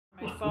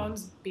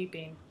Phone's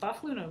beeping.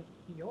 Buffalo,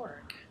 New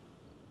York.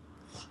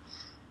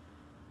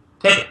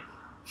 Take it.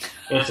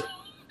 Answer.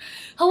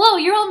 Hello,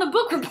 you're on the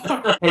book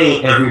report.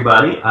 Hey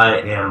everybody, I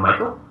am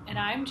Michael. And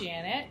I'm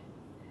Janet.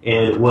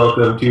 And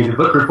welcome to the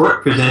book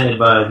report presented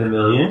by The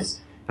Millions.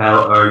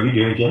 How are you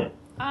doing, Janet?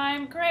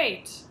 I'm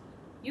great.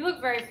 You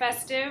look very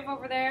festive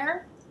over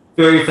there.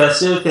 Very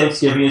festive.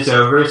 Thanksgiving is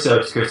over, so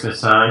it's Christmas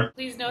time.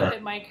 Please note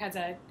that Mike has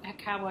a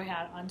cowboy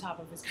hat on top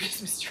of his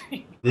Christmas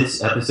tree.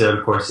 This episode,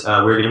 of course,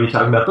 we're going to be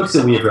talking about books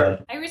that we have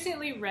read. I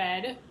recently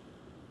read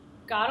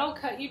God'll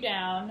Cut You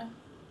Down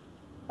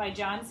by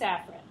John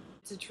Safran.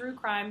 It's a true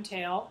crime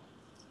tale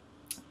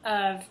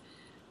of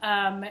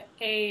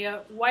a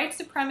white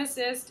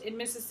supremacist in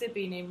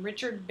Mississippi named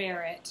Richard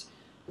Barrett,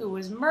 who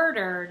was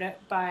murdered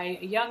by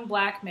a young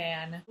black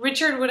man.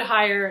 Richard would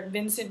hire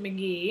Vincent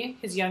McGee,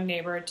 his young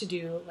neighbor, to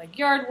do like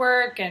yard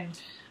work and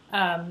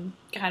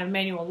kind of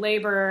manual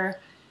labor.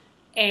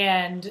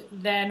 And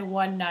then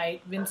one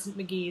night, Vincent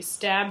McGee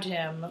stabbed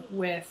him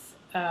with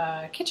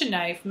a kitchen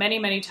knife many,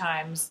 many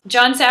times.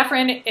 John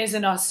Safran is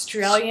an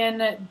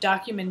Australian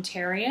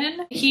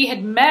documentarian. He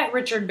had met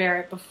Richard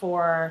Barrett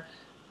before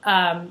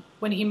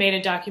when he made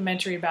a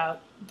documentary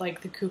about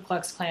like the Ku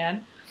Klux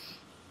Klan.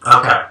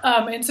 Okay.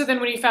 And so then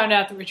when he found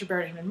out that Richard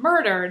Barrett had been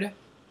murdered,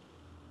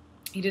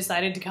 he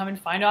decided to come and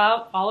find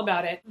out all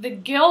about it. The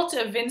guilt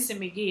of Vincent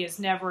McGee is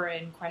never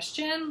in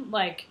question.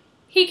 Like,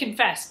 he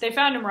confessed. They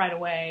found him right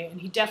away, and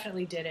he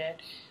definitely did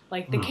it.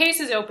 Like, the case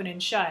is open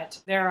and shut.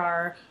 There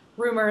are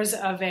rumors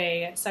of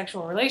a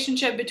sexual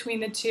relationship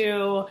between the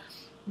two.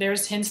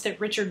 There's hints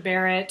that Richard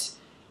Barrett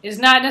is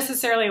not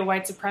necessarily a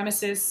white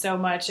supremacist so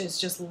much as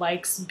just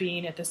likes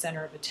being at the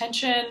center of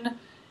attention,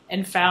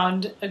 and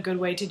found a good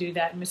way to do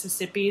that in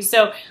Mississippi.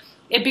 So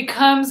it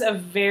becomes a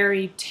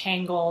very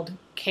tangled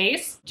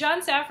case. John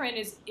Safran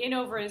is in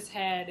over his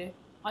head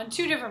on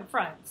two different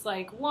fronts.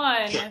 Like,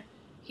 one,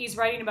 he's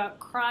writing about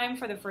crime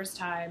for the first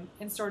time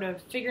and sort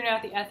of figuring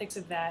out the ethics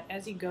of that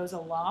as he goes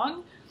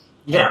along.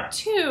 Yeah. And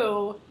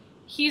two,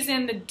 he's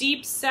in the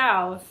Deep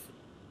South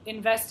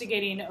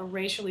investigating a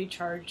racially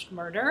charged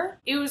murder.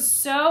 It was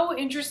so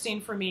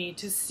interesting for me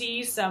to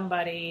see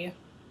somebody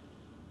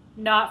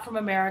not from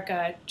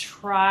America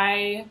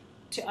try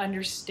to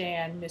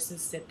understand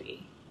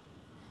Mississippi.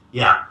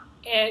 Yeah.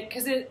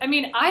 Because, I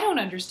mean, I don't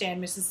understand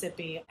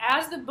Mississippi.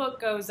 As the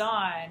book goes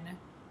on,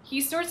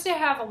 he starts to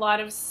have a lot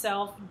of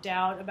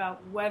self-doubt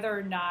about whether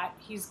or not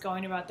he's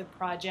going about the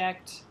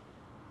project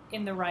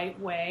in the right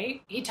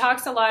way. He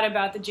talks a lot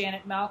about the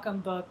Janet Malcolm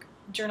book,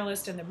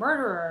 Journalist and the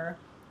Murderer,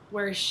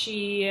 where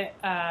she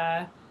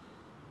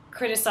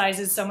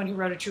criticizes someone who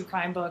wrote a true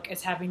crime book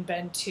as having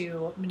been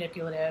too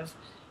manipulative.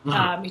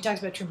 He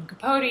talks about Truman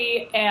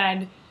Capote,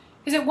 and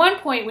because at one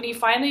point when he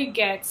finally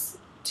gets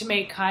to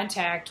make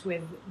contact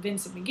with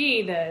Vincent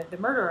McGee, the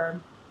murderer,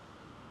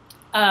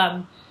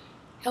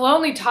 he'll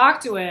only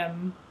talk to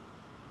him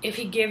if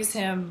he gives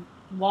him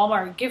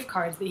Walmart gift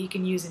cards that he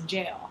can use in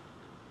jail.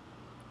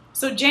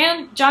 So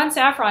John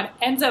Safran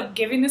ends up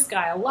giving this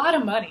guy a lot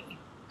of money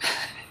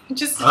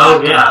just to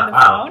talk to him on the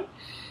phone.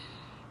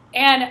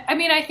 And I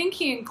mean, I think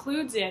he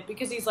includes it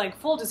because he's like,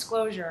 full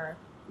disclosure,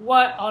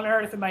 what on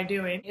earth am I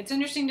doing? It's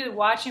interesting to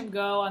watch him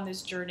go on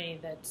this journey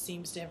that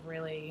seems to have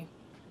really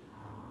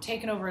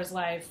taken over his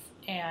life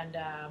and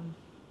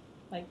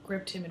like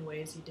gripped him in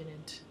ways he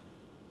didn't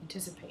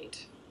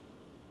anticipate.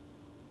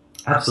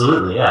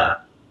 Absolutely,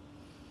 yeah.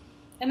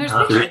 And there's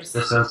pictures.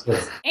 That sounds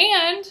good.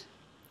 And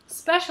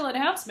special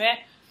announcement,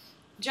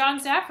 John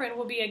Safran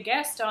will be a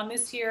guest on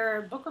this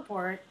here book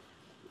report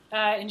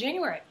in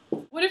January.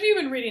 What have you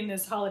been reading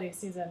this holiday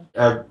season?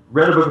 I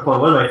read a book report,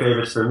 one of my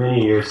favorites for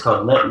many years,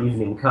 called Let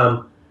Evening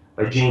Come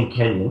by Jane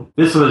Kenyon.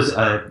 This was,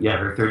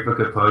 her third book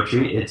of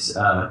poetry. It's,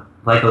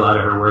 like a lot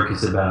of her work,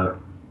 is about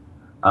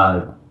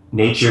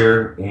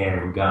nature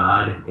and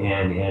God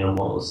and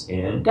animals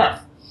and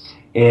death.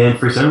 And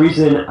for some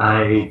reason,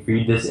 I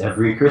read this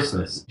every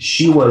Christmas.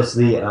 She was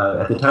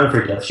at the time of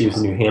her death, she was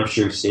the New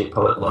Hampshire State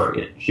Poet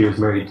Laureate. She was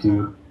married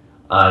to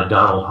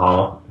Donald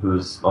Hall,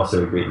 who's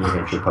also a great New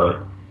Hampshire poet.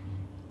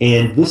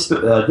 And this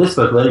book,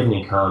 Let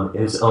Evening Come,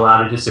 is a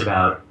lot of just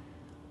about,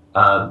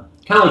 kind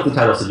of like the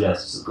title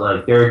suggests,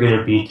 like there are going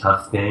to be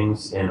tough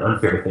things and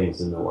unfair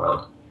things in the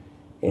world.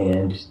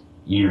 And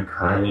you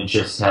kind of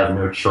just have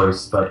no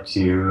choice but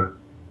to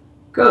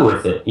go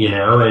with it, you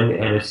know, and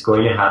it's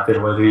going to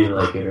happen whether you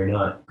like it or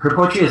not. Her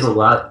poetry has a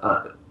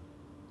lot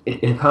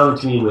in common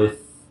to me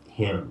with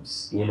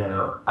hymns, you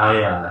know.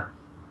 I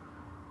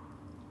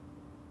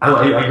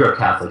grew up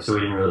Catholic, so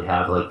we didn't really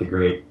have like the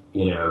great,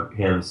 you know,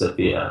 hymns that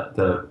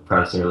the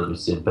Protestant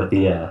religions did, but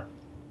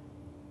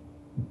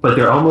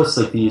they're almost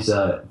like these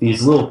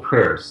little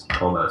prayers,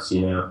 almost,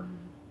 you know,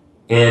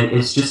 and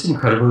it's just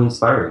incredibly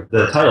inspiring.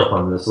 The title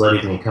poem, this Let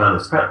Evening Come,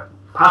 is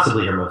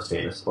possibly her most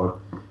famous poem.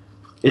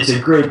 It's a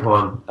great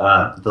poem.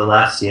 The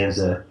last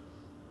stanza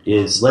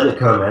is, "Let it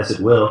come as it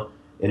will,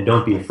 and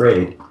don't be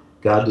afraid.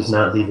 God does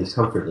not leave us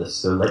comfortless,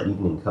 so let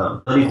evening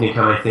come." Let evening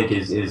come, I think,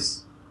 is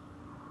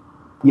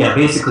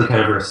basically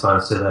kind of a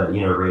response to the,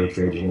 you know, rage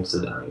against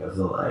the dying of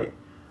the light.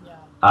 Yeah.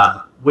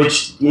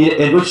 Which to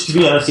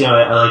be honest,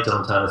 I like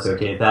Dylan Thomas.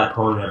 Okay, that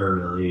poem never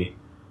really,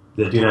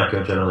 the "Do Not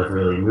Go Gentle" never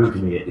really moved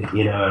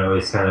me. I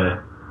always kind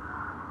of,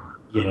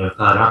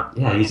 thought, oh,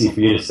 yeah, easy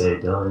for you to say,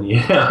 Dylan.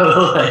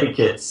 Like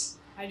it's.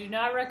 I do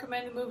not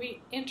recommend the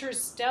movie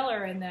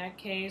Interstellar in that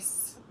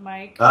case,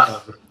 Mike.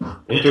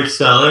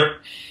 Interstellar.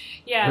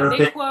 Yeah,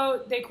 they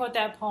quote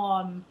that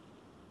poem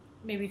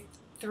maybe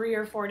 3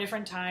 or 4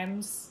 different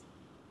times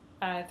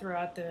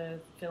throughout the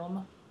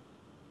film.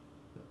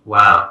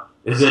 Wow,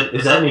 is that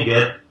any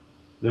good?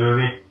 The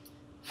movie?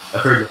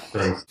 I've heard good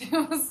things.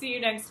 We'll see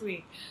you next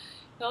week.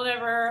 You'll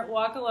never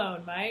walk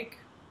alone, Mike.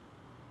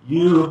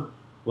 You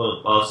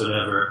will also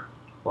never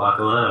walk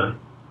alone.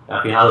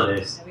 Happy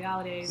holidays. Happy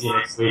holidays. See you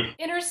next week.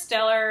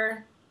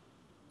 Interstellar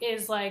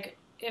is like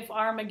if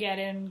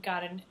Armageddon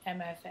got an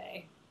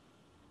MFA.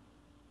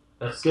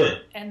 That's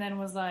good. And then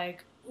was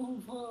like, oh,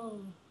 whoa.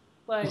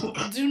 Like,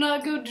 do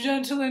not go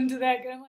gentle into that.